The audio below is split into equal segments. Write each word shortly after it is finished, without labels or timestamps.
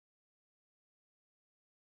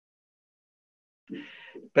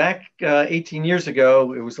back 18 years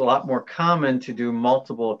ago, it was a lot more common to do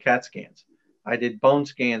multiple CAT scans. I did bone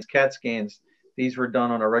scans, CAT scans. These were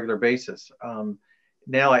done on a regular basis.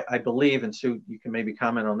 Now I believe, and Sue, you can maybe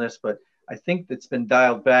comment on this, but I think that's been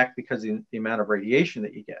dialed back because of the amount of radiation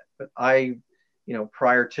that you get. But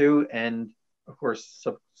prior to, and of course,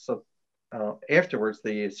 afterwards,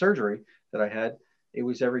 the surgery that I had, it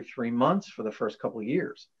was every 3 months for the first couple of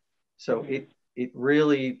years. So it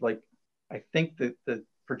really, like, I think that the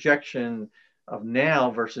projection of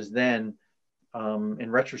now versus then, in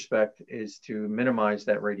retrospect, is to minimize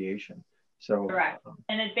that radiation. So Correct.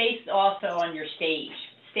 And it's based also on your stage.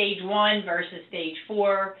 Stage one versus stage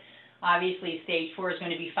four. Obviously, stage four is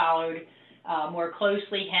going to be followed more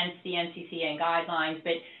closely, hence the NCCN guidelines.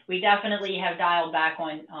 But we definitely have dialed back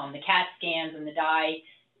on the CAT scans and the dye,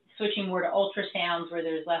 switching more to ultrasounds where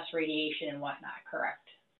there's less radiation and whatnot. Correct.